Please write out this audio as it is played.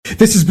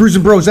This is Brews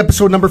and Bros,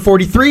 episode number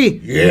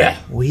 43. Yeah.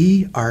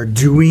 We are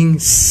doing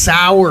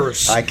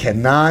sours. I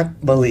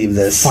cannot believe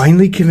this.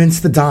 Finally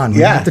convinced the Don. We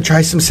have to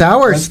try some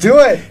sours. Let's do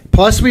it.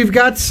 Plus, we've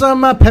got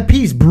some pet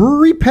peeves,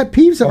 brewery pet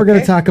peeves that we're going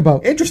to talk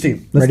about.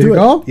 Interesting. Ready to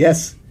go?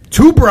 Yes.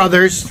 Two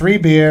brothers. 3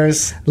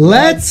 beers.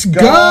 Let's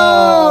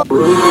go.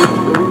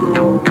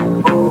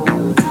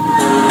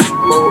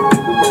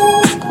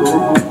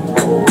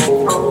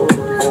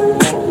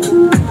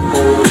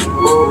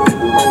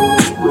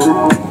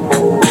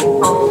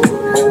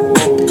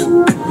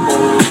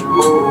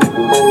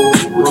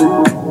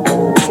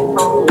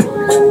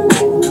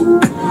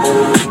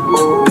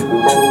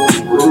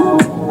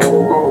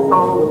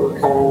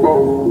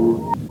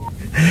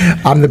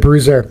 I'm the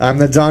Bruiser. I'm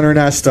the Don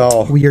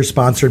Ernesto. We are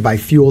sponsored by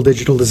Fuel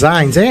Digital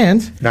Designs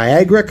and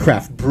Niagara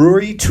Craft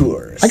Brewery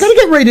Tours. I got to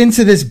get right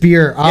into this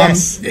beer.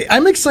 Yes.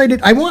 I'm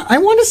excited. I want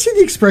to see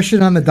the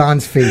expression on the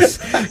Don's face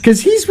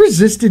because he's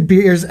resisted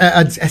beers,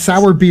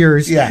 sour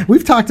beers. Yeah.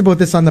 We've talked about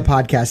this on the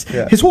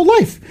podcast his whole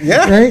life.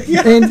 Yeah. Right.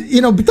 Yeah.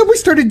 And but then we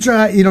started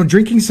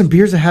drinking some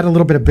beers that had a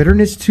little bit of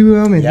bitterness to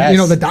them, and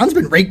the Don's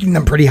been raking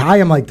them pretty high.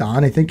 I'm like,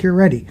 Don, I think you're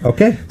ready.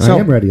 Okay, so, I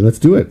am ready. Let's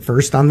do it.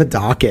 First on the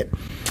docket,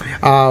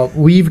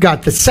 we've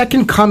got the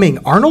Second Coming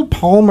Arnold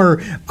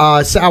Palmer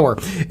sour.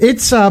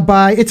 It's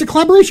a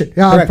collaboration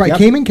by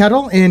Cayman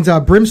Kettle and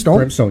Brimstone.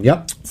 Brimstone,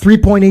 yep.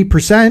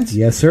 3.8%.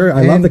 Yes, sir.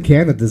 I love the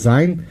can, the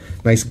design.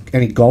 Nice.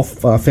 Any golf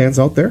fans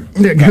out there?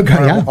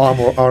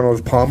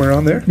 Arnold Palmer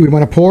on there. We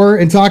want to pour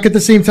and talk at the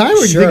same time?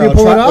 Or Sure, do you think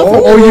you pull it off?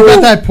 Oh, you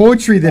got that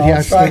poetry that he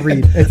has to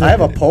read. I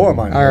have a poem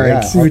on here. All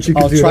right, see what you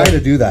can do. I'll try to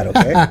do that,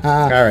 okay?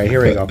 All right,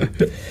 here we go.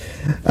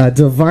 A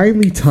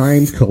divinely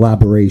timed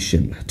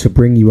collaboration to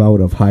bring you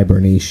out of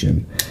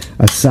hibernation.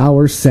 A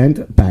sour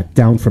scent back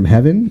down from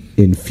heaven,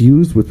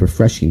 infused with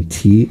refreshing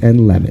tea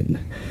and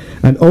lemon.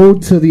 An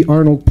ode to the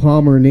Arnold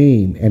Palmer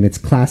name and its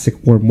classic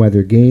warm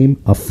weather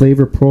game. A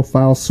flavor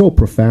profile so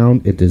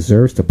profound it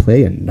deserves to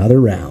play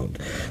another round.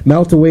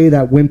 Melt away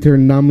that winter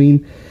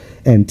numbing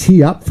and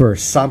tee up for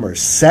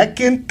Summer's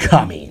Second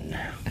Coming.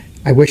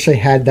 I wish I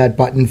had that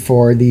button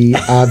for the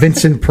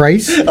Vincent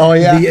Price. Oh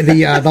yeah,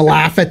 the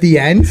laugh at the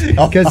end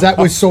because that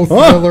was so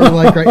thriller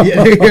like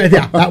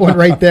that one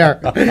right there.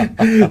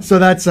 So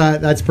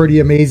that's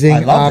pretty amazing. I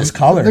love this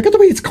color. Look at the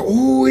way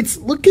it's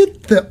look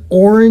at the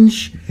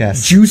orange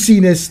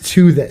juiciness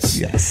to this.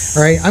 Yes.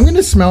 All right, I'm going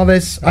to smell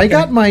this. Okay. I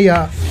got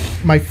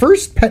my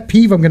first pet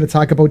peeve I'm going to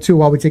talk about too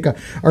while we take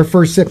our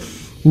first sip.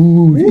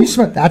 Ooh, you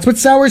smell, that's what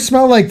sours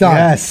smell like, Don.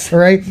 Yes. All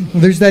right.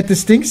 There's that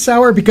distinct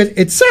sour because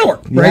it's sour,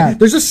 right? Yeah.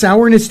 There's a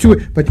sourness to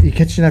it, but you're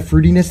catching that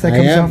fruitiness that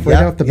comes off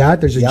right off the bat.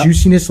 There's a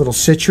juiciness, little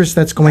citrus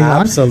that's going on.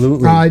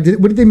 Absolutely.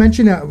 What did they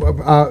mention?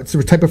 It's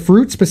a type of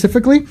fruit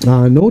specifically?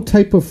 no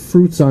type of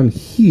fruits on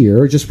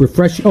here. Just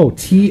refresh. Oh,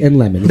 tea and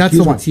lemon. That's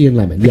the one. Tea and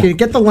lemon. Okay,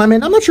 get the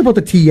lemon. I'm not sure about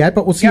the tea yet,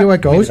 but we'll see how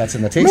it goes. Maybe that's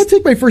in the taste. I'm going to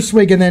take my first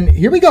swig, and then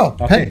here we go.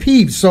 Okay. Pet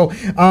peeves. So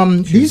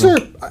these are.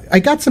 I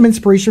got some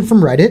inspiration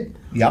from Reddit.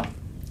 Yep.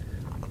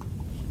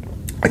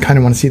 I kind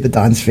of want to see the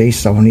Don's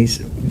face though when he's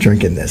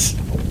drinking this.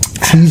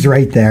 Tea's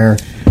right there.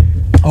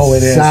 Oh,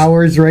 it is.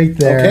 Sour's right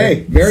there. Okay,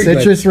 very good.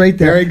 Citrus right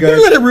there. Very good.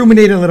 I'm let it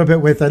ruminate a little bit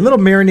with a little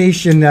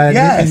marination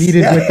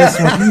needed with this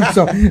one.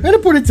 So I'm going to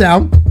put it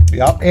down.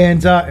 Yep.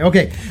 And,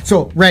 okay,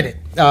 so Reddit.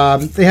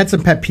 They had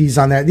some pet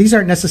peeves on there. These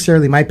aren't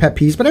necessarily my pet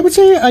peeves, but I would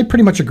say I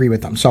pretty much agree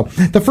with them. So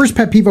the first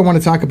pet peeve I want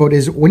to talk about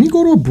is when you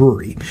go to a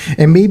brewery,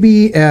 and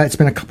maybe it's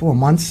been a couple of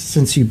months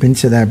since you've been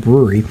to that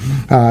brewery,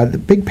 the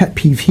big pet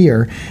peeve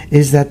here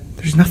is that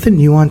there's nothing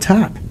new on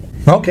tap.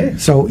 Okay.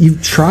 So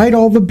you've tried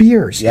all the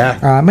beers.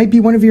 Yeah. It might be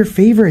one of your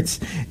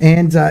favorites.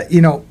 And,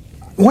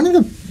 one of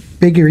the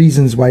big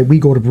reasons why we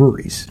go to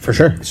breweries. For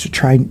sure. Is to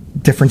try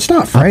different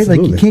stuff, right?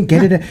 Absolutely. Like you can't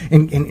get it,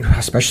 in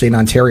especially in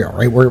Ontario,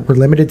 right? We're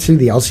limited to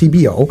the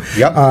LCBO.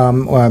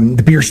 Yep.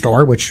 The beer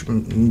store, which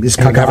is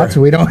Kagat,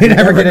 so we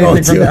never get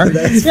anything from there.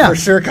 That's for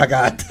sure,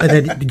 Kagat. And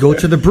then you go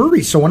to the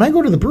brewery. So when I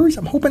go to the breweries,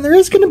 I'm hoping there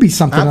is going to be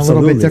something a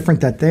little bit different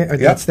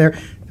that's there.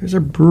 There's a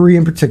brewery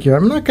in particular.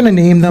 I'm not going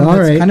to name them.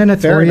 It's kind of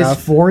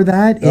notorious for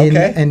that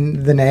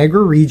in the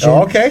Niagara region.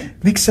 Okay.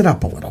 Mix it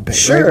up a little bit.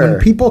 Sure. Right? When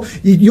people,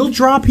 you'll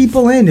draw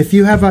people in if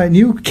you have a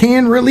new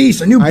can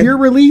release, a new beer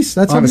release.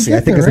 That's honestly, how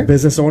I think as a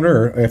business owner,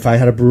 or if I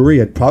had a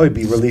brewery, I'd probably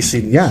be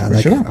releasing.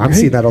 I'm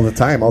seeing that all the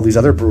time. All these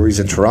other breweries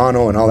in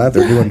Toronto and all that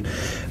they're doing.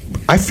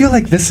 I feel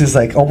like this is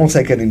like almost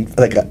like an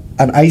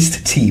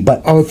iced tea,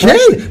 but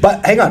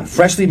hang on,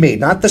 freshly made,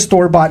 not the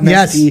store bought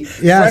tea.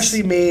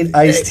 Freshly made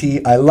iced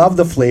tea. I love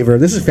the flavor.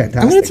 This is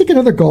fantastic. I'm going to take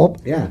another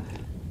gulp. Yeah.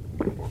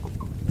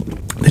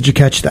 Did you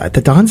catch that?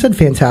 The Don said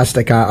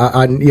fantastic.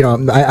 I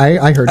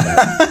heard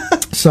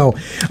that. So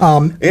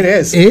it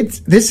is.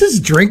 This is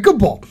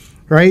drinkable.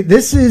 Right,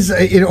 this is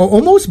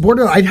almost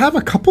borderline. I'd have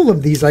a couple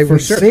of these. I would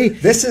say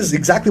this is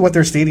exactly what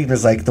they're stating.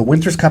 Is like the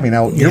winter's coming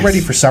out. You're ready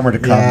for summer to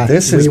come. Yeah,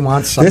 this is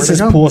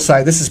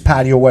poolside. This is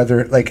patio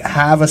weather. Like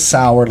have a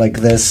sour like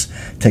this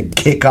to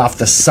kick off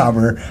the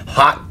summer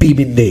hot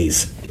beaming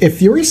days.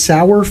 If you're a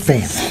sour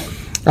fan,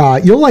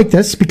 You'll like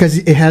this because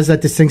it has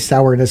that distinct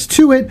sourness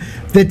to it.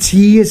 The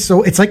tea is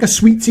it's like a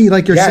sweet tea,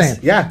 like you're saying.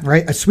 Yeah.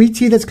 Right? A sweet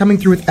tea that's coming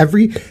through with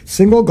every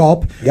single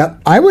gulp.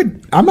 Yep.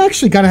 I'm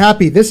actually kind of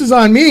happy. This is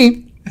on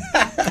me.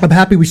 I'm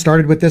happy we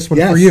started with this one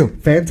for you.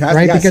 Fantastic.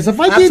 Right? Yes, because if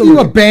I absolutely. gave you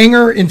a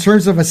banger in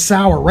terms of a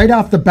sour right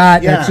off the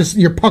bat, Yeah. that's just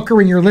you're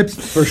puckering your lips.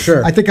 For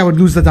sure. I think I would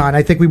lose the Don.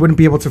 I think we wouldn't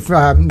be able to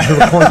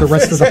record the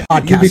rest of the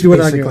podcast. You'd be doing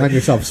it basically. on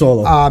yourself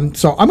solo.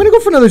 So I'm going to go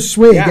for another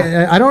swig.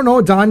 Yeah. I don't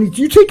know, Don.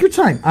 You take your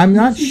time. I'm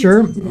not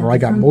sure. Oh, I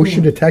got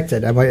motion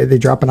detected. Are they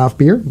dropping off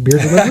beer? Beer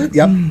delivery?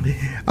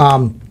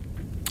 Yep.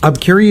 I'm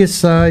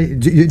curious.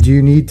 Do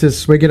you need to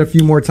swig it a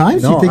few more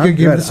times? No, you think I'm you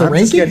give good. this a I'm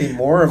ranking? just getting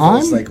more of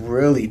those like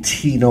really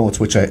tea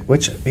notes, which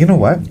you know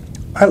what,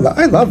 I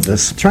love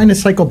this. Trying to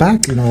cycle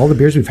back, all the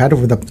beers we've had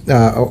over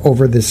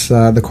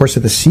the course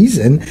of the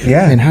season,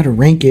 and how to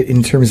rank it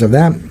in terms of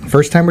that.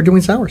 First time we're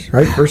doing sours,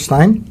 right? First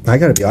time. I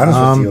got to be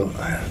honest with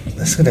you,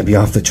 this is going to be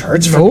off the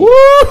charts for me.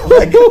 Oh,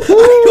 Like,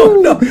 I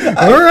don't know.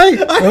 All right,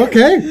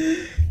 okay.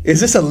 Is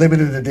this a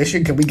limited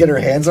edition? Can we get our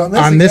hands on this?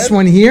 On this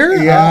one here?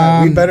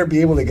 Yeah, we better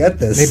be able to get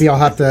this. Maybe I'll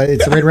have to.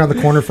 It's right around the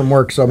corner from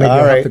work, so maybe All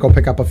I'll right. have to go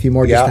pick up a few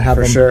more just Yeah, to have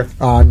for them sure.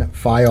 on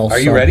file. Are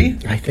you ready?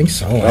 I think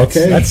so.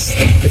 Okay.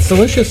 It's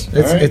delicious.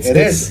 It's It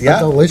is. Yeah. a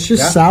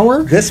delicious Yeah.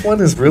 sour. This one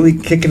is really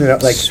kicking it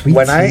up. Like Sweet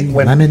when tea,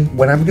 lemon.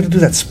 when I'm going to do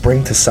that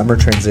spring to summer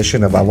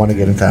transition of I want to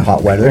get into that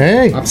hot weather.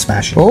 Hey. I'm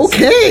smashing.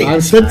 Okay. I'm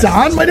The smashing.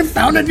 Don might have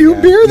found a new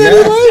beer that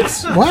he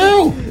likes.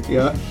 Wow.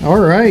 Yeah. All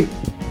right.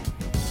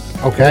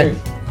 Okay.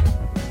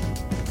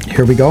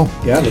 Here we go.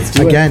 Yeah, let's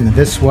do it. Again,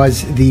 this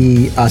was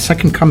the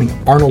Second Coming.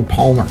 Arnold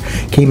Palmer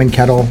came in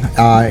kettle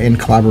in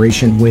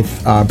collaboration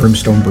with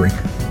Brimstone Brewing.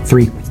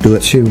 3,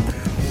 2,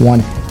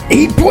 1.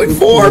 8.4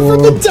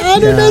 from the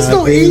Don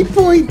Ernesto.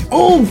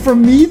 8.0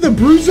 from me, the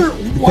Bruiser.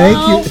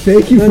 Wow.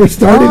 Thank you for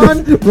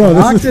starting this. Bro,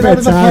 this knocked is it out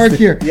of the park fantastic.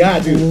 here. Yeah,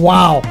 dude.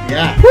 Wow.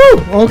 Yeah. Whew.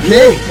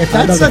 Okay. If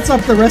that sets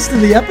up the rest of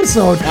the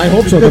episode, I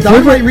hope so. The The Don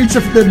favorite- might reach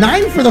the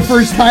 9 for the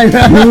first time.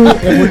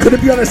 And we're going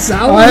to be on a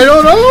sour. I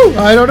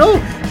don't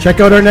know.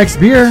 Check out our next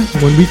beer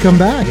when we come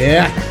back.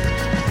 Yeah.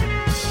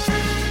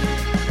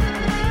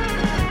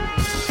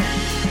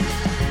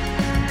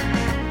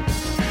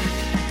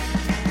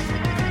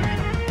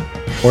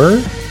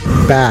 We're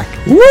back.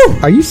 Woo!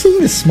 Are you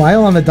seeing the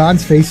smile on the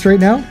Don's face right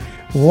now?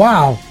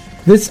 Wow.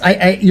 This,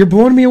 you're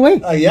blowing me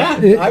away. Yeah.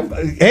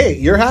 Hey,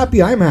 you're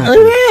happy. I'm happy.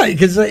 Yeah,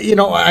 because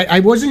I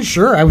wasn't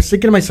sure. I was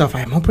thinking to myself,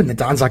 I'm hoping the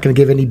Don's not going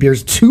to give any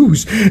beers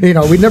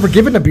 2s. We've never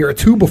given a beer a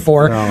 2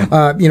 before.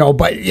 No.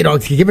 But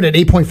to give it an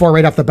 8.4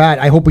 right off the bat,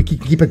 I hope we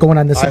keep it going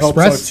on this I hope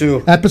Express so,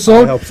 too.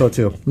 episode. I hope so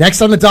too.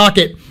 Next on the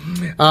docket,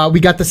 we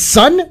got the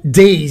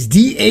Sundays,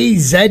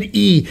 DAZE,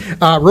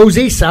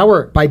 Rosé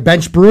Sour by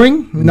Bench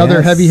Brewing. Another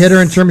Yes. heavy hitter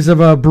in terms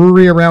of a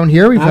brewery around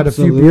here. We've had a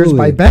few beers Absolutely.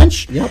 by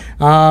Bench. Yep.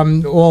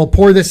 We'll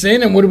pour this in,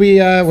 and what are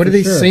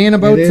they Sure. saying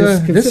about it is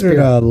this considered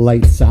beer? a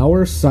light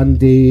sour.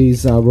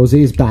 Sundays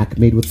rosé is back,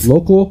 made with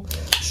local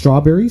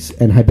strawberries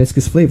and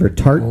hibiscus flavor.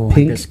 Tart,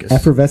 pink, hibiscus.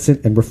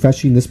 effervescent, and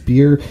refreshing. This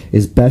beer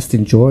is best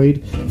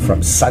enjoyed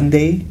From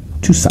Sunday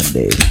to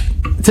Sunday.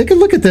 Take a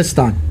look at this,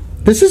 Don.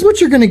 This is what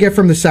you're going to get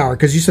from the sour,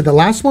 because you said the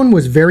last one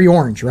was very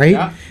orange, right?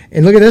 Yeah.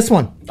 And look at this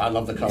one. I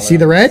love the color. See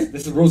the red?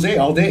 This is rosé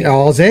all day.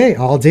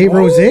 All day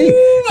rosé.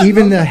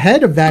 Even the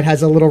head of that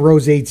has a little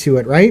rosé to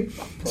it, right?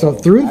 So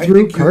through and I through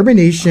think you-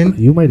 carbonation.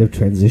 You might have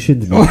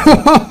transitioned me.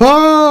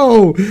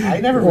 Oh, I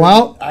never.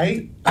 Well, how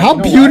you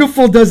know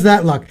beautiful does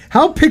that look?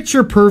 How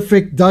picture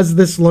perfect does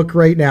this look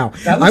right now?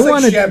 what? That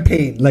looks like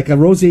champagne. like a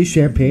rosé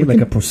champagne, like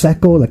a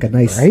prosecco, like a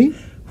nice. Right?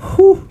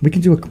 Whew, we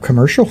can do a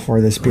commercial for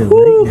this beer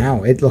right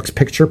now. It looks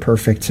picture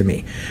perfect to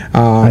me.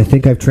 I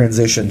think I've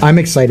Transition. I'm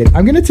excited.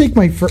 I'm going to take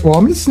my I'm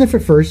going to sniff it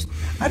first.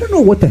 I don't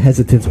know what the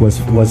hesitance was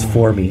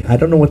for me. I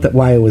don't know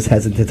why I was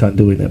hesitant on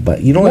doing it, but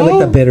I like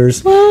the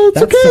bitters. Well,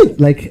 it's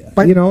okay.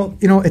 But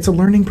it's a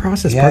long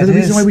process. Yeah, Part of the it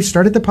reason is. why we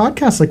started the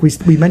podcast, like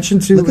we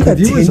mentioned to Look at the that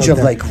viewers tinge out of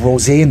there. like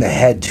rosé in the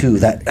head too.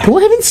 That Go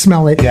ahead and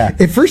smell it. Yeah.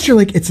 At first, you're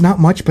like, it's not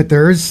much, but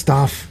there is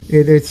stuff.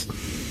 It's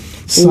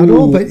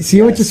subtle, Ooh, but see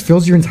how it just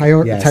fills your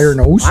entire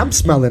nose,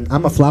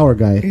 I'm a flower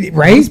guy.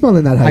 right? I'm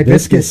smelling that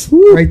hibiscus.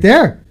 Woo. right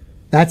there.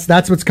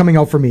 That's what's coming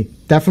out for me.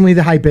 Definitely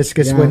the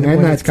hibiscus Yeah, when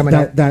and it's coming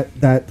out.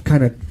 that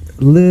kind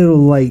of little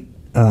light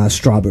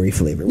strawberry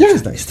flavor, which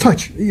is nice.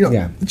 Touch.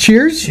 Yeah.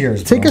 Cheers.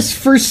 Cheers, Take bro. us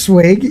first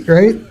swig,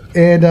 right?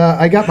 And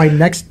I got my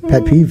next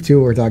pet peeve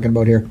too. We're talking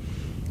about here.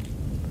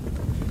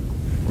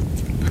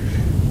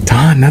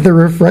 Another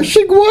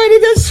refreshing one.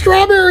 It has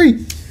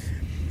strawberry.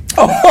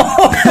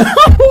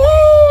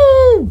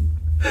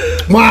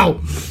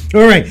 Wow.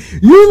 All right.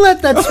 You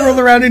let that swirl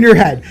around in your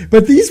head.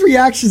 But these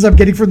reactions I'm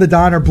getting from the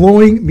Don are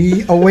blowing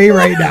me away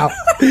right now.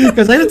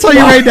 Because I got to tell you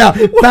right now,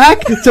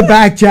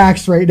 back-to-back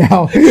Jacks right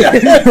now.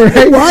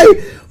 Right? Why?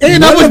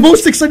 And I was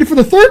most excited for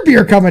the third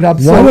beer coming up.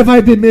 So. What have I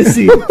been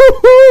missing?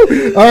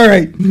 All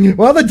right.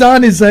 Well, the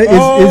Don is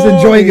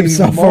enjoying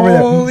himself over there.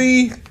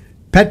 Holy.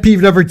 Pet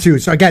peeve number 2.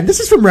 So again, this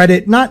is from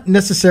Reddit. Not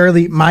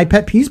necessarily my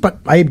pet peeves, but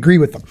I agree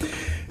with them.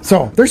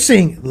 So they're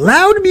saying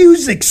loud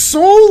music so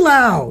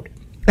loud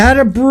at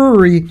a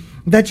brewery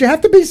that you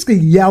have to basically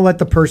yell at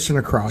the person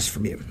across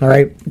from you. All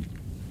right.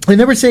 And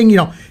they were saying,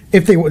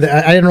 if they,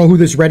 I don't know who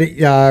this Reddit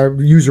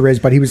user is,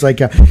 but he was like,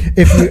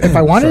 if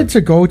I wanted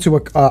to go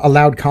to a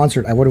loud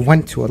concert, I would have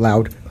went to a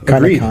loud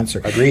kind of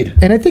concert. Agreed.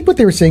 And I think what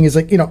they were saying is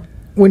like,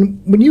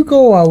 when you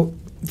go out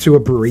to a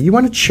brewery, you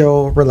want to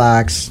chill,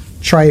 relax,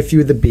 try a few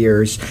of the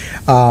beers.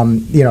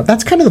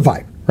 That's kind of the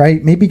vibe.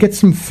 Right? Maybe get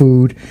some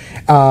food.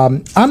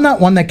 I'm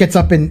not one that gets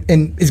up and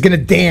is going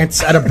to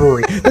dance at a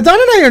brewery. But Don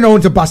and I are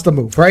known to bust a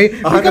move, right? We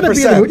got to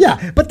be in the mood.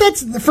 Yeah, but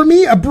that's for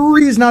me. A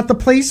brewery is not the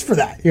place for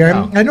that.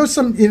 No. I know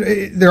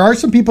there are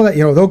some people that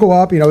they'll go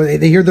up.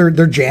 They hear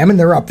their jam and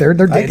they're up there.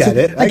 They're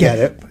dancing. I get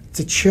it.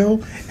 To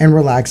chill and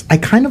relax. I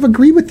kind of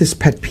agree with this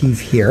pet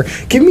peeve here.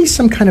 Give me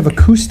some kind of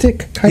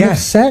acoustic kind of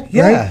set,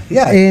 right?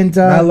 Yeah, and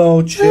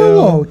mellow,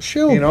 chill.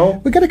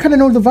 We got to kind of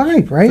know the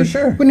vibe, right? For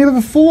sure. When you have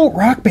a full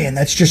rock band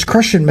that's just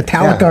crushing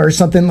Metallica or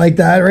something like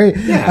that, right?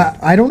 Yeah.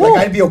 I don't know.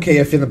 Like I'd be okay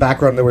if in the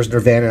background there was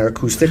Nirvana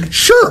acoustic.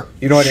 Sure.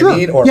 You know what I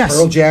mean? Or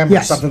Pearl Jam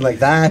or something like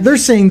that. They're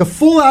saying the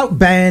full out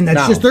band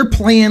that's just they're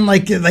playing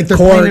like they're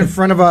playing in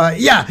front of a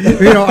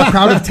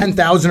crowd of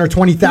 10,000 or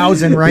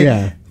 20,000, right?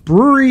 Yeah.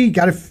 Brewery,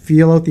 got to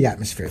feel out the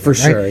atmosphere. For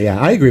sure, yeah.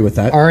 I agree with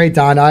that. All right,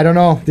 Don, I don't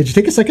know. Did you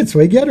take a second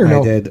swig yet or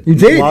no? I did. You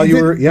did? While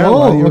you were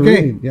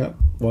reading. Yeah.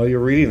 While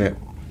you're reading it.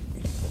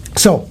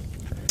 So,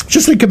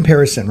 just in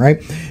comparison, right?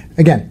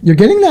 Again, you're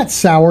getting that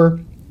sour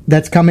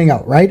that's coming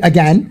out, right?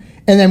 Again.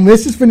 And then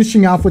this is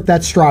finishing off with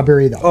that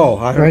strawberry, though. Oh,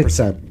 100%.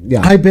 Right?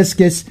 Yeah.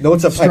 Hibiscus.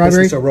 Notes of strawberry.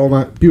 hibiscus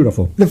aroma.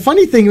 Beautiful. The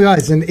funny thing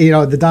was, and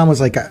the Don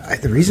was like,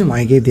 the reason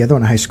why I gave the other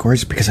one a high score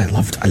is because I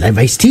love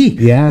iced tea.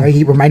 Yeah. Right?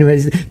 He reminded me,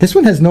 this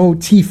one has no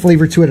tea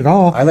flavor to it at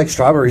all. I like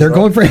strawberries. They're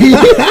going for, he's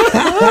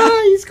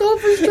going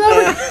for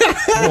strawberry.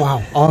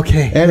 Wow.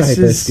 Okay. And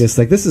hibiscus.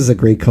 This is a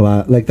great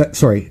collab.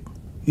 Sorry.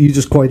 You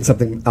just coined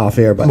something off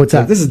air, but what's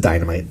that? This is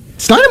dynamite.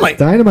 It's dynamite.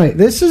 Dynamite.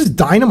 This is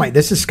dynamite.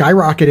 This is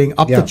skyrocketing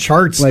up the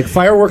charts. Like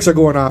fireworks are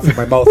going off in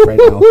my mouth right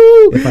now,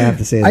 if I have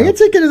to say that. I gotta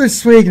take another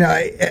swig now.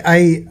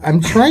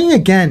 I'm trying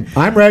again.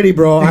 I'm ready,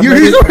 bro.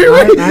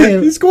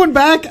 He's going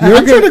back.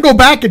 I'm trying to go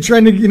back and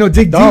trying to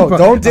dig deep.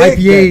 Don't dig.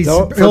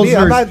 IPAs, For me,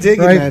 I'm not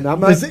digging, man.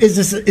 I'm not. Is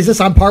this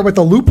on par with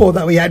the Lupo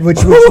that we had,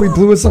 which we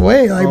blew us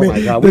away? Oh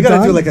my god, we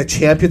gotta do like a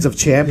champions of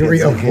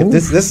champions.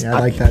 I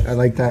like that. I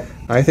like that.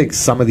 I think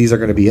some of these are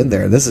going to be in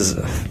there. This is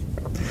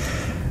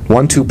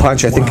 1-2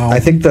 punch. I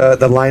think the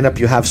lineup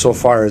you have so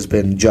far has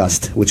been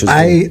just, which is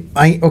I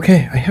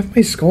have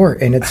my score,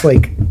 and it's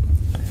like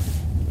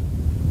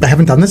I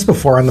haven't done this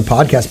before on the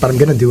podcast, but I'm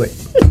going to do it.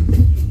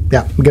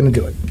 Yeah, I'm going to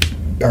do it.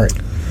 All right,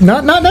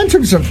 not in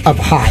terms of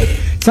high.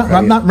 It's not. Right.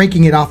 I'm not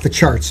ranking it off the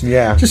charts.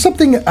 Yeah, just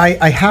something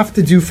I have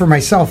to do for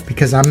myself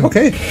because I'm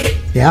okay.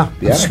 Yeah,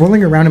 I'm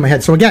swirling around in my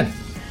head. So again.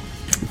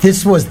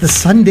 This was the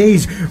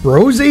Sunday's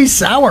Rosé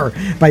Sour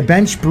by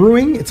Bench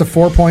Brewing. It's a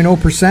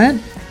 4.0%.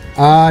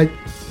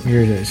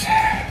 Here it is.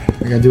 I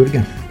gotta do it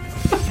again.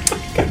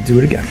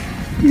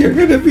 You're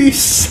gonna be. All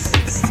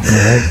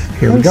right,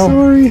 here we go.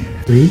 Sorry.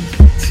 3,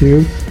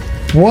 2,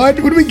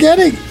 1. What are we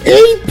getting?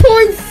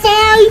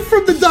 8.5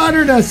 from the Don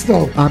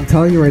Ernesto. I'm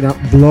telling you right now,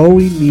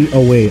 blowing me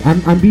away.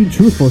 I'm being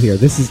truthful here.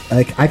 This is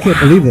like I can't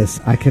believe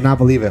this. I cannot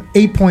believe it.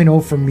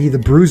 8.0 from me, the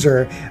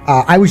Bruiser.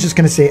 I was just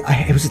gonna say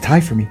it was a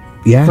tie for me.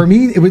 Yeah. For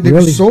me, they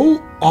were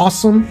so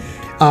awesome.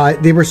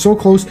 They were so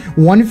close.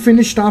 One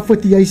finished off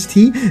with the iced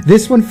tea.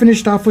 This one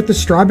finished off with the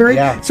strawberry.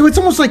 Yeah. So it's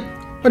almost like,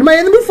 what am I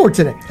in the mood for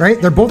today?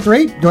 Right? They're both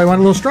great. Do I want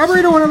a little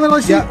strawberry? Do I want a little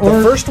iced tea? Yeah.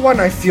 The first one,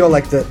 I feel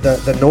like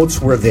the notes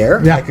were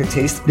there. Yeah. I could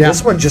taste. Yeah.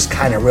 This one just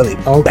kind of really.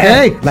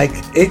 Okay. Bam. Like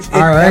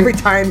every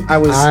time I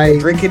was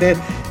drinking it.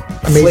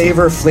 Amazing.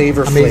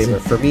 Flavor.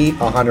 For me,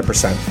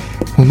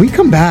 100%. When we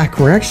come back,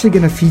 we're actually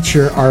going to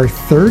feature our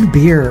third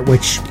beer,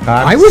 which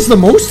I was the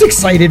most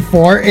excited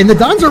for, and the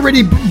Don's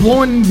already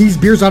blowing these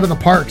beers out of the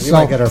park. We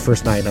might get our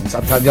first 9 items.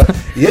 I'm telling you,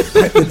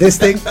 this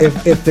thing,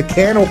 if the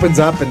can opens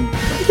up and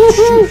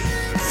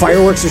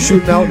fireworks are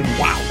shooting out, and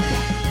wow.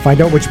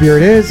 Find out which beer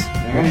it is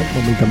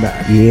when we come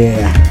back.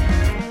 Yeah.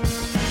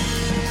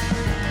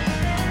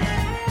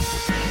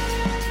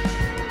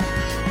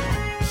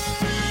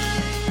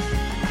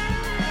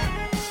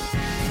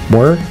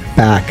 We're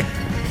back.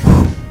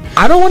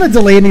 I don't want to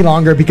delay any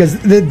longer because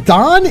the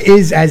Don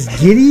is as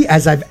giddy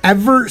as I've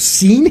ever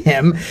seen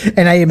him,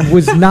 and I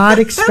was not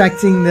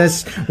expecting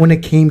this when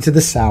it came to the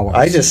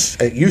sours.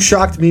 You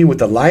shocked me with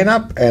the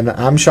lineup, and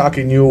I'm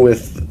shocking you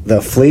with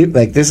the flavor.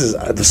 Like, this is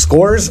the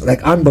scores,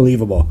 like,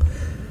 unbelievable.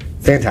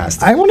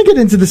 Fantastic. I want to get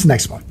into this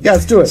next one. Yeah,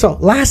 let's do it. So,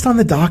 last on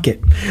the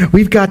docket,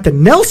 we've got the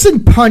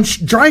Nelson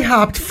Punch Dry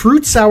Hopped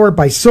Fruit Sour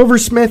by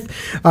Silversmith.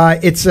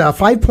 It's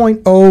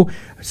 5.0.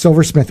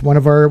 Silversmith, one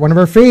of our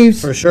faves.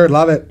 For sure,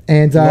 love it.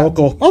 And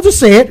local. I'll just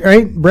say it,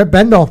 right? Brett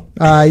Bendel,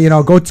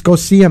 go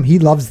see him. He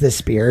loves this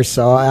beer,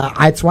 so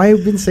that's why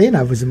I've been saying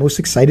I was the most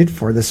excited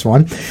for this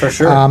one. For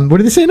sure. What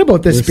are they saying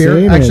about this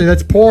beer? Actually,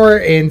 let's pour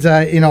and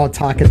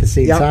talk at the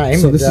same time.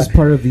 So this is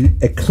part of the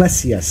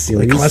Ecclesia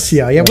series.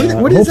 Ecclesia, yeah.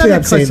 What is that?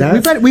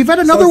 Ecclesia? We've had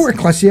another word,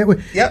 Ecclesia.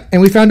 Yep. And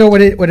we found out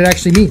what it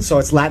actually means. So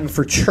it's Latin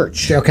for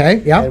church.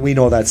 Okay. Yeah. And we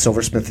know that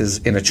Silversmith is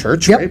in a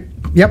church, yep.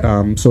 right?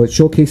 Yep. So it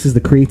showcases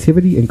the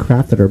creativity and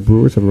craft that our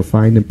brewers have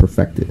refined and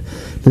perfected.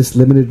 This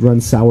limited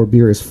run sour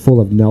beer is full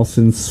of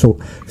Nelson's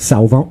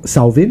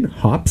Salvin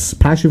hops,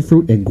 passion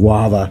fruit, and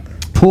guava.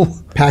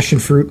 Passion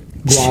fruit,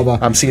 guava.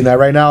 I'm seeing that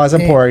right now as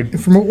I'm pouring.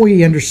 From what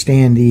we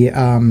understand, the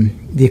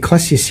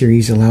Ecclesia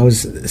series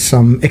allows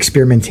some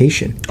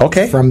experimentation.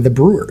 Okay. From the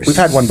brewers. We've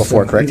had one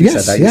before, correct? You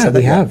said that. You said that.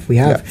 We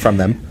have. Yeah, from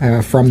them.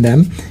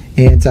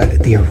 And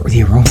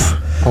the aroma.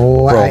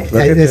 Oh, Bro,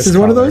 this is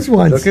one of those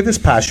ones. Look at this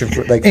passion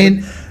fruit. Look at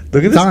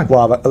this Don,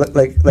 guava.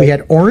 We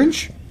had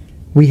orange,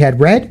 we had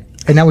red,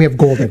 and now we have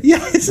golden. Yeah,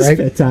 this is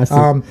fantastic.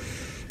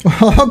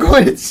 Oh, go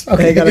ahead.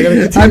 Okay.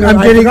 Hey,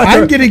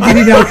 I'm getting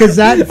giddy now because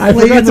that I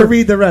forgot to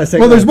read the rest.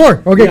 Well, there's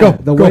more. Okay, go.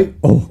 The go.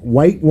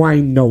 white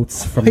wine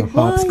notes from the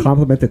hops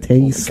complement the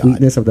tangy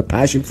sweetness of the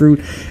passion fruit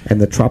and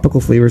the tropical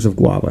flavors of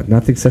guava.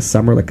 Nothing says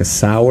summer like a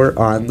sour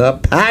on the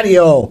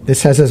patio.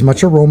 This has as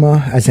much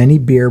aroma as any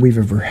beer we've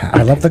ever had.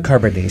 I love the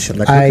carbonation.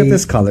 Look at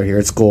this color here.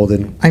 It's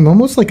golden. I'm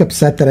almost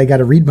upset that I got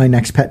to read my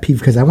next pet peeve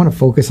because I want to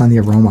focus on the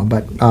aroma.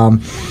 But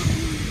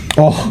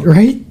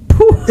right.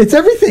 It's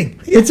everything.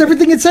 Yeah. It's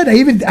everything it said.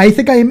 I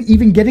think I am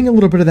even getting a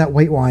little bit of that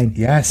white wine.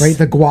 Yes. Right?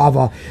 The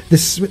guava.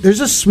 There's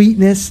a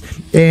sweetness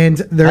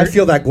and I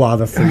feel that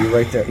guava for you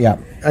right there. Yeah.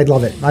 I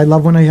love it. I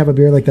love when I have a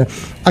beer like that.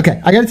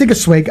 Okay, I got to take a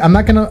swig. I'm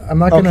not gonna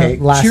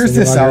last. Cheers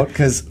this out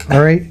because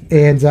all right.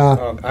 And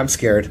I'm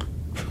scared.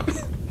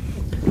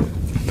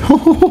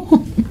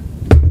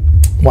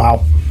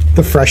 Wow.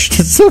 The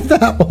freshness of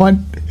that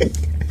one.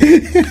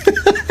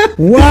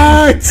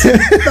 What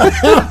the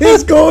hell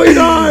is going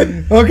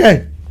on?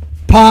 Okay.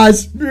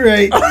 Pause.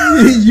 Right.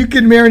 You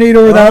can marinate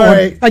over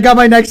that one. I got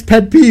my next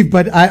pet peeve,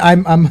 but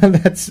I'm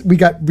we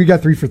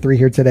got 3 for 3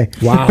 here today.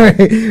 Wow.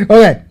 Right.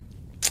 Okay.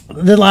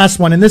 The last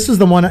one, and this is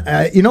the one.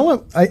 You know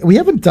what? We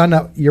haven't done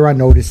a You're on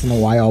Notice in a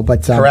while,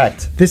 but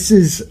correct. This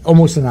is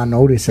almost an on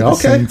notice at the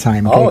same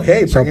time.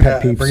 Okay. So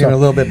pet peeve. Bring it a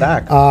little bit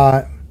back.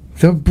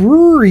 The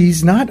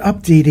brewery's not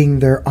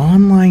updating their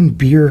online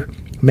beer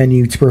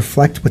menu to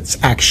reflect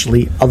what's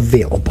actually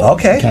available.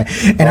 Okay.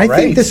 And I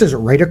think this is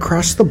right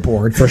across the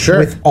board for sure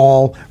with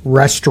all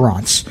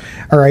restaurants.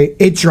 All right.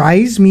 It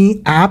drives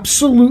me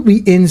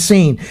absolutely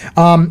insane.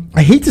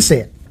 I hate to say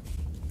it,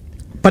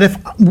 but if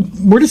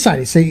we're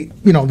deciding, say,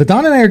 the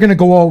Don and I are going to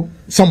go out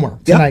somewhere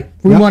tonight.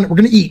 We're going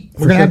to eat.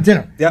 We're going to have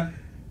dinner. Yep.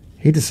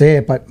 Hate to say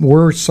it, but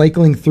we're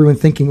cycling through and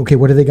thinking, okay,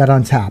 what do they got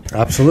on tap?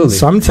 Absolutely.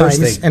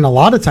 Sometimes, and a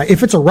lot of times,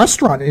 if it's a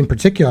restaurant in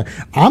particular,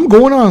 I'm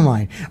going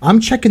online. I'm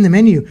checking the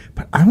menu,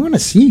 but I want to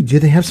see, do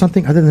they have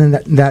something other than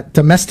that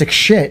domestic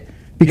shit?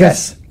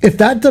 Because if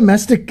that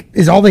domestic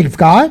is all they've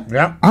got,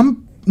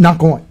 I'm not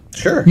going.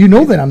 Sure. You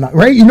know that I'm not,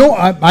 right?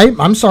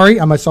 I'm sorry.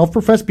 I'm a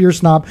self-professed beer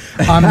snob.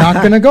 I'm not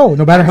going to go,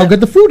 no matter how good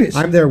the food is.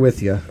 I'm there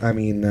with you. I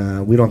mean,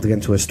 we don't have to get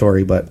into a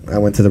story, but I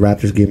went to the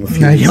Raptors game a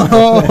few weeks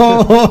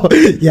ago.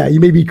 Yeah, you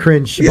made me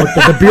cringe about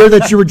the beer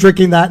that you were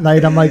drinking that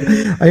night. I'm like,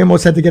 I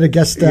almost had to get a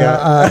guest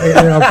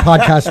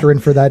podcaster in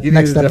for that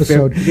next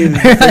episode.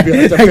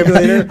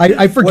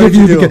 I forgive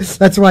you because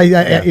that's why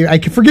I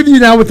can forgive you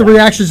now with the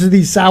reactions to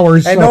these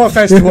sours. And no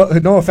offense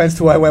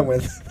to who I went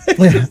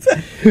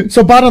with.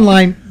 So bottom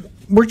line,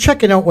 we're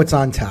checking out what's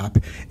on tap,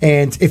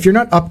 and if you're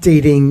not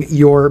updating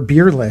your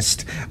beer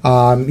list,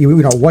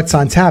 what's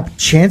on tap,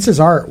 chances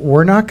are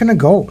we're not going to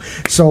go.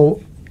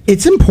 So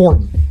it's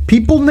important.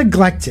 People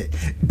neglect it.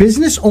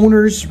 Business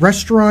owners,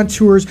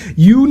 restaurateurs,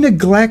 you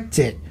neglect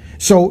it.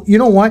 So you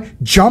know what?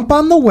 Jump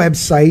on the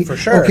website. For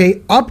sure. Okay,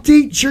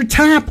 update your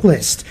tap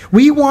list.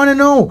 We want to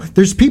know.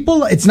 There's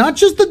people. It's not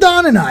just the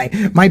Don and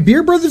I. My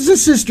beer brothers and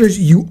sisters.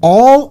 You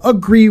all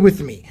agree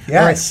with me.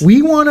 Yes. Right?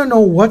 We want to know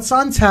what's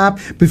on tap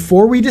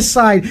before we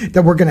decide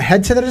that we're going to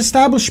head to that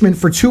establishment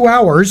for 2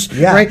 hours.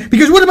 Yeah. Right?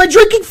 Because what am I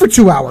drinking for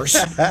 2 hours?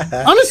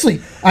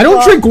 Honestly, I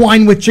don't drink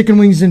wine with chicken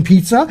wings and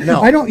pizza.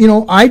 No. I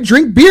don't. I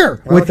drink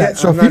beer with that.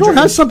 So if you don't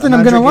have something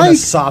I'm going to like, a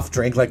soft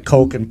drink like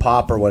Coke and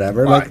Pop or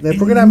whatever. Like if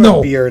we're going to have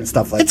a beer and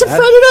stuff like it's that. It's a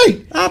Friday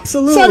night.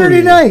 Absolutely.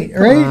 Saturday night,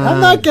 right?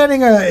 I'm not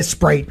getting a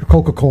Sprite or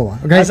Coca-Cola.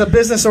 Okay. As a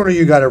business owner,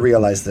 you got to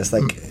realize this.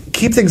 Like,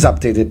 keep things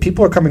updated.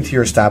 People are coming to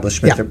your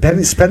establishment. Yeah.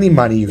 They're spending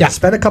money. You're going to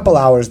spend a couple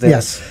hours there.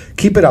 Yes.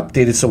 Keep it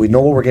updated so we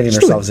know what we're getting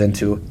ourselves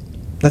into.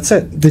 That's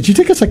it. Did you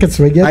take a second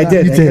swig yet? I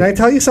did. You did. Can I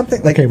tell you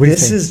something? Like,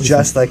 this is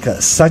just like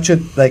such a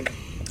like.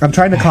 I'm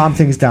trying to calm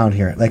things down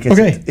here. Like,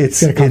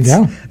 it's gotta calm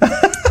down.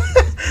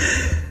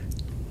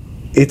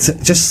 It's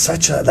just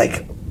such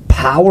a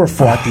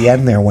powerful at the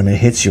end there when it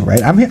hits you,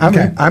 right? I'm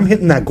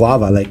hitting that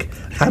guava. Like,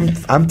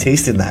 I'm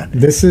tasting that.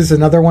 This is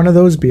another one of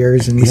those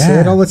beers, and we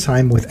say it all the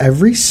time. With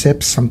every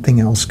sip,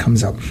 something else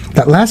comes out.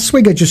 That last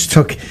swig I just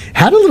took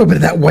had a little bit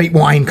of that white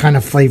wine kind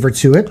of flavor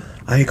to it.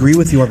 I agree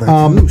with you on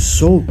that too.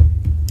 So,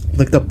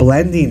 like the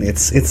blending,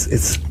 it's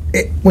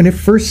when it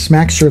first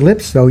smacks your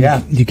lips, though,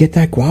 you get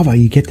that guava,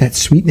 you get that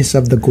sweetness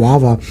of the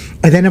guava,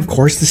 and then of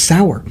course the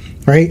sour,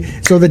 right?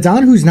 So the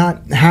Don who's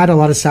not had a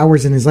lot of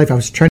sours in his life, I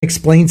was trying to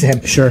explain to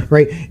him,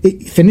 right?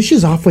 It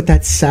finishes off with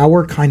that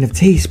sour kind of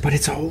taste, but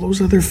it's all those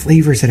other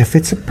flavors that if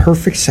it's a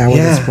perfect sour,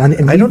 that's blended.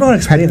 And I don't know how to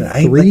explain it.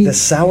 Like the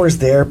sour's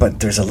there, but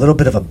there's a little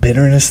bit of a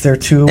bitterness there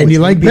too. And you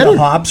like bitter the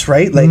hops,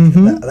 right? Like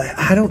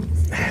I don't.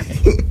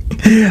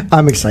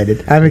 I'm excited.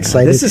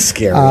 This is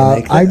scary.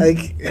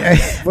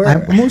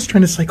 I'm almost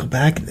trying to cycle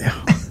back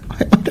now.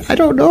 I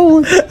don't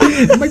know.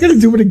 Am I going to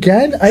do it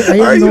again?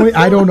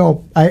 I don't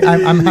know.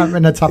 I'm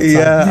having a tough time.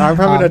 Yeah, I'm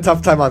having a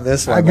tough time on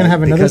this one. I'm going to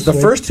have another because the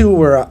first two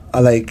were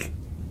like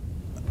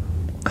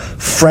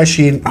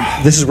refreshing.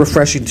 This is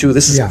refreshing too.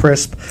 This is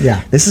crisp.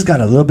 Yeah, this has got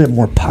a little bit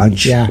more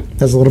punch. Yeah,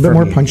 there's a little bit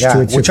more punch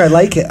to it too. Which I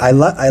like it. I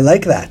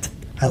like that.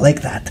 I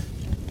like that.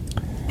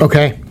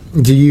 Okay.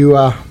 Do you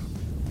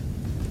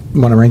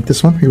want to rank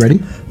this one? Are you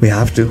ready? We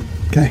have to.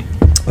 Okay.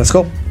 Let's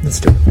go. Let's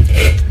do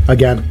it.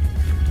 Again,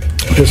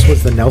 this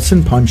was the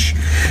Nelson Punch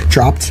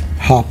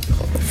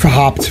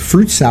hopped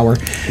fruit sour.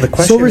 The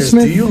question is,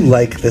 do you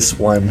like this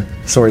one?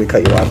 Sorry to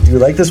cut you off. Do you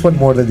like this one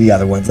more than the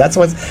other ones? That's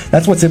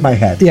what's in my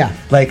head. Yeah.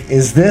 Like,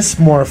 is this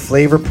more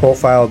flavor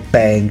profile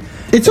bang?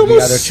 It's than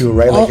almost the other two,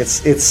 right? Like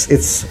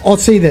it's. I'll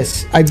say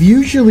this. I've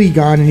usually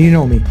gone, and you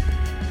know me.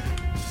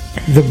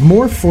 The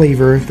more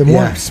flavor, the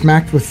more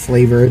smacked with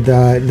flavor,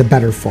 the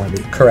better for me.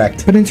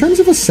 Correct. But in terms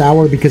of a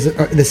sour, because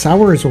the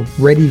sour is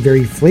already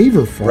very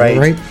flavorful,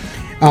 right?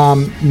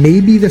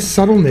 Maybe the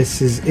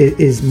subtleness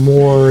is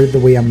more the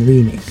way I'm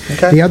leaning.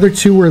 Okay. The other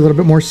two were a little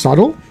bit more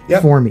subtle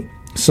for me.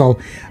 So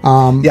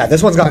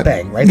this one's got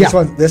bang, right?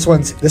 This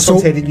one's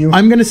hitting you.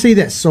 I'm going to say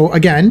this. So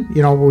again,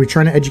 we're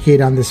trying to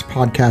educate on this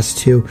podcast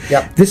too.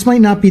 Yep. This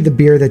might not be the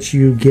beer that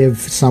you give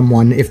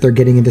someone if they're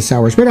getting into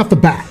sours right off the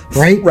bat,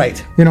 right?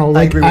 Right.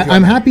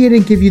 I'm happy I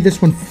didn't give you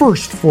this one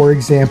first, for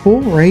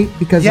example, right?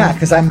 Because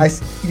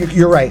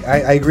you're right.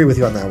 I agree with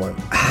you on that one.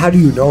 How do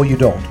you know you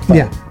don't?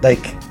 But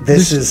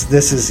this is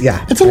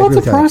It's a lot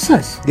of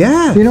process.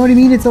 Yeah. You know what I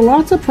mean? It's a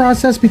lot of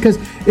process because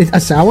a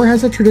sour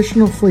has a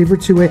traditional flavor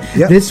to it.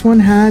 Yep. This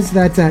one has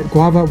that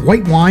guava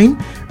white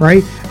wine,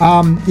 right?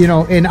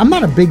 And I'm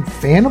not a big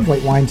fan of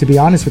white wine, to be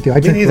honest with you. I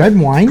drink red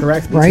wine.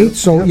 Correct. Right? Too.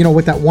 So,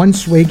 with that one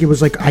swig, it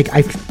was like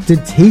I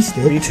did taste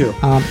it. Me too.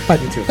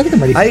 But Me too. I think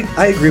I'm ready.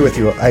 I agree with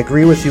you. I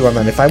agree with you on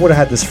that. If I would have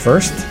had this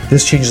first,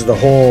 this changes the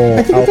whole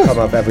outcome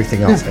of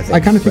everything else. I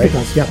kind of think it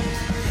does. Yep.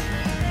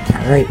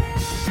 All right.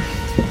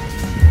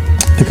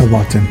 I think I'm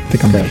locked in. I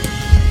think I'm ready.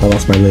 I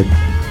lost my lid.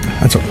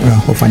 That's all.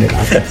 We'll find it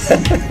out.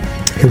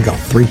 Here we go.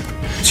 3,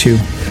 2,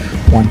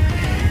 1.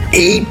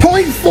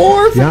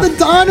 8.4 from the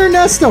Don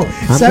Ernesto.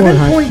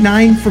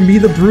 7.9 from me,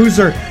 the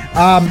Bruiser.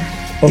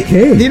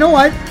 Okay. You know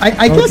what?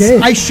 I guess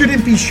I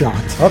shouldn't be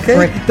shocked. Okay.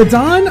 Right? The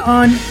Don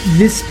on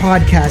this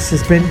podcast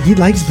he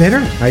likes bitter.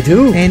 I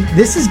do. And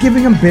this is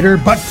giving him bitter,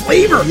 but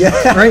flavor. Yeah.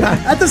 Right?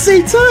 At the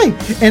same time.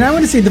 And I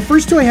want to say, the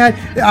first two I had,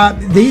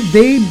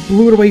 they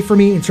blew it away for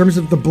me in terms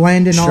of the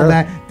blend and all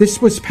that. This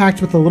was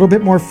packed with a little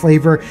bit more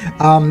flavor.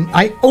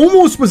 I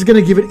almost was going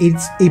to give it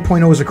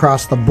 8.0s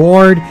across the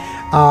board.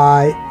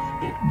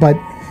 But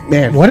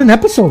man, what an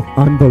episode!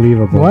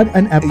 Unbelievable. What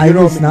an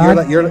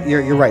episode!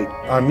 You're right.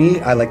 On me,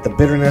 I like the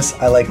bitterness.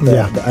 I like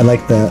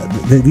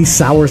these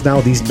sours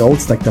now. These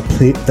notes, like the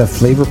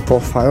flavor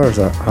profiles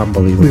are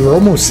unbelievable. We were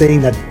almost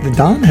saying that the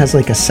Don has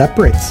like a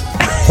separate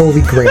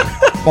Holy Grail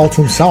all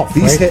to himself.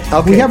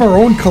 Right? We have our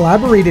own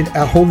collaborated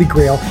Holy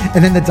Grail,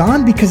 and then the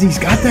Don, because he's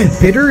got that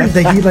bitter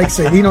that he likes.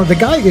 The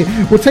guy.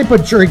 What type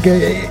of drink?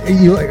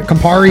 You like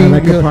Campari? I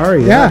like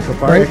Campari. Yeah,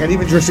 Campari. Right? I can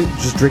even just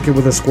drink it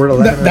with a squirt of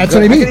lemon. That's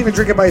what I mean. I can even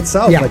drink it by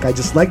itself. Yeah. Like I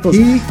just like those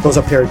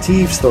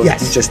aperitifs, those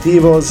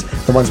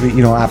digestivos, the ones we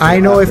after. I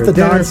know if the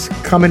dinner. Don's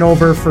coming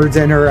over for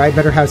dinner, I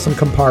better have some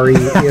Campari,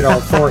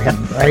 for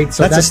him, right?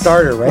 So that's a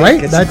starter,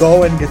 right? Get you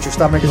going, get your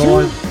stomach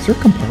going. Is there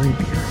Campari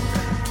beer?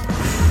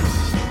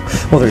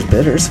 Well, there's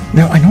bitters.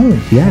 No, I know.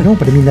 Yeah, I know,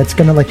 but I mean that's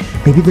gonna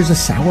maybe there's a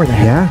sour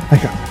that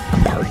like a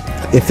Campari.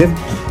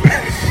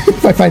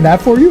 If I find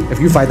that for you, if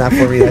you find that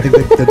for me, I think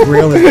the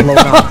grill is blown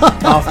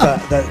off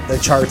the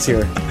charts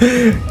here.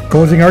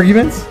 Closing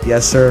arguments?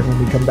 Yes, sir.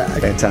 When we come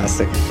back.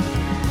 Fantastic.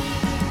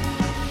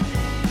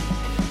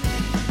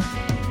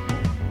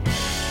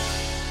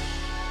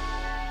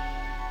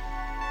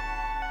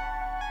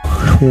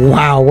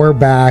 Wow, we're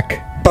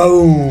back.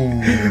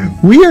 Boom.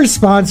 We are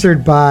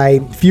sponsored by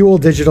Fuel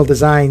Digital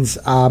Designs.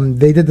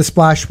 They did the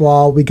splash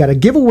wall. We got a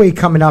giveaway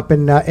coming up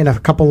in a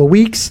couple of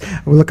weeks.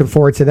 We're looking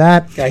forward to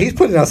that. Yeah, he's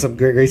putting out some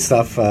great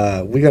stuff.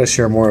 We got to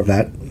share more of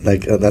that.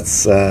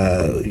 That's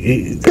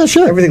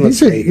sure. Everything looks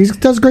great. He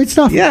does great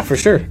stuff. Yeah, for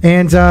sure.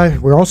 And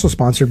we're also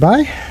sponsored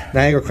by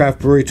Niagara Craft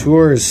Brewery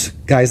Tours.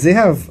 Guys, they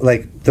have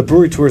the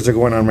brewery tours are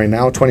going on right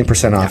now,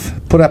 20% off.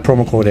 Put that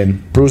promo code in,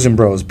 Brews and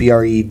Bros,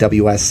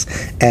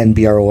 BREWS and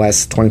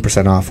BROS,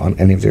 20% off on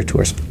any of their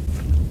tours.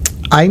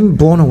 I'm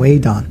blown away,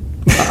 Don.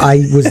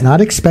 I was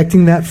not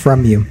expecting that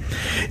from you.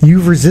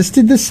 You've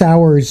resisted the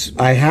sours.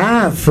 I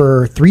have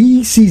for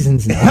 3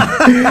 seasons now.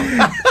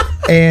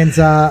 And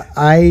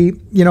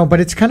but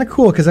it's kind of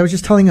cool because I was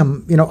just telling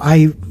him,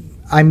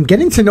 I'm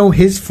getting to know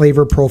his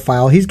flavor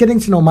profile. He's getting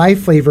to know my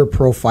flavor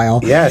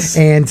profile. Yes.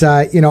 And,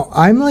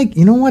 I'm like,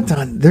 you know what,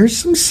 Don? There's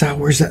some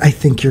sours that I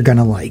think you're going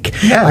to like.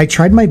 Yeah. I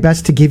tried my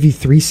best to give you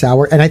 3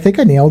 sour, and I think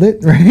I nailed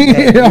it, right?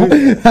 Yeah,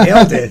 you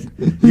nailed it.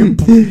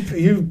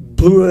 You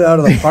blew it out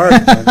of the park,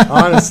 man.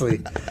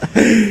 Honestly.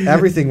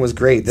 Everything was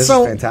great. This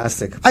is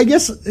fantastic. I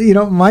guess,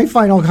 my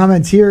final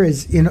comments here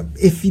is,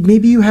 if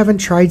maybe you haven't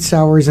tried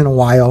sours in a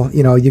while,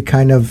 you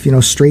kind of,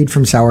 strayed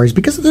from sours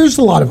because there's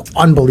a lot of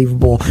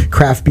unbelievable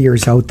craft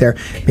beers out there.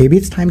 Maybe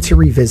it's time to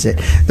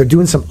revisit. They're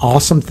doing some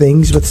awesome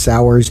things with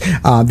sours.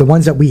 The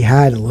ones that we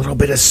had, a little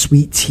bit of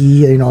sweet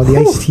tea, the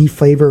iced tea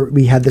flavor.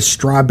 We had the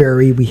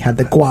strawberry. We had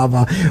the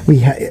guava. We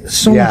had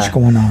so much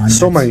going on.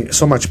 So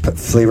much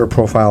flavor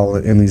profile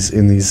in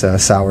these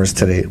sours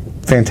today.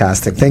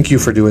 Fantastic. Thank you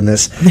for doing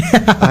this.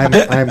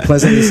 I'm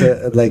pleasantly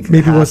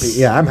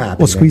happy. I'm happy.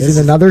 We'll squeeze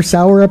in another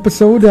sour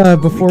episode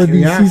before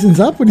the season's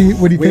up. What do you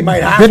think? We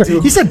might have bitter.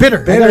 to. He said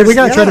bitter. We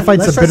got to try to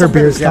find some bitter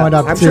beers coming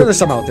up. I'm sure there's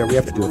some out there. We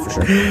have to do it for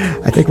sure.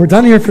 I think we're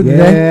done here for the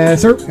day.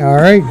 Yes, sir. All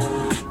right.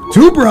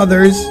 2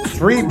 brothers.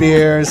 3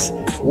 beers.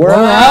 We're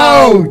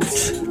out.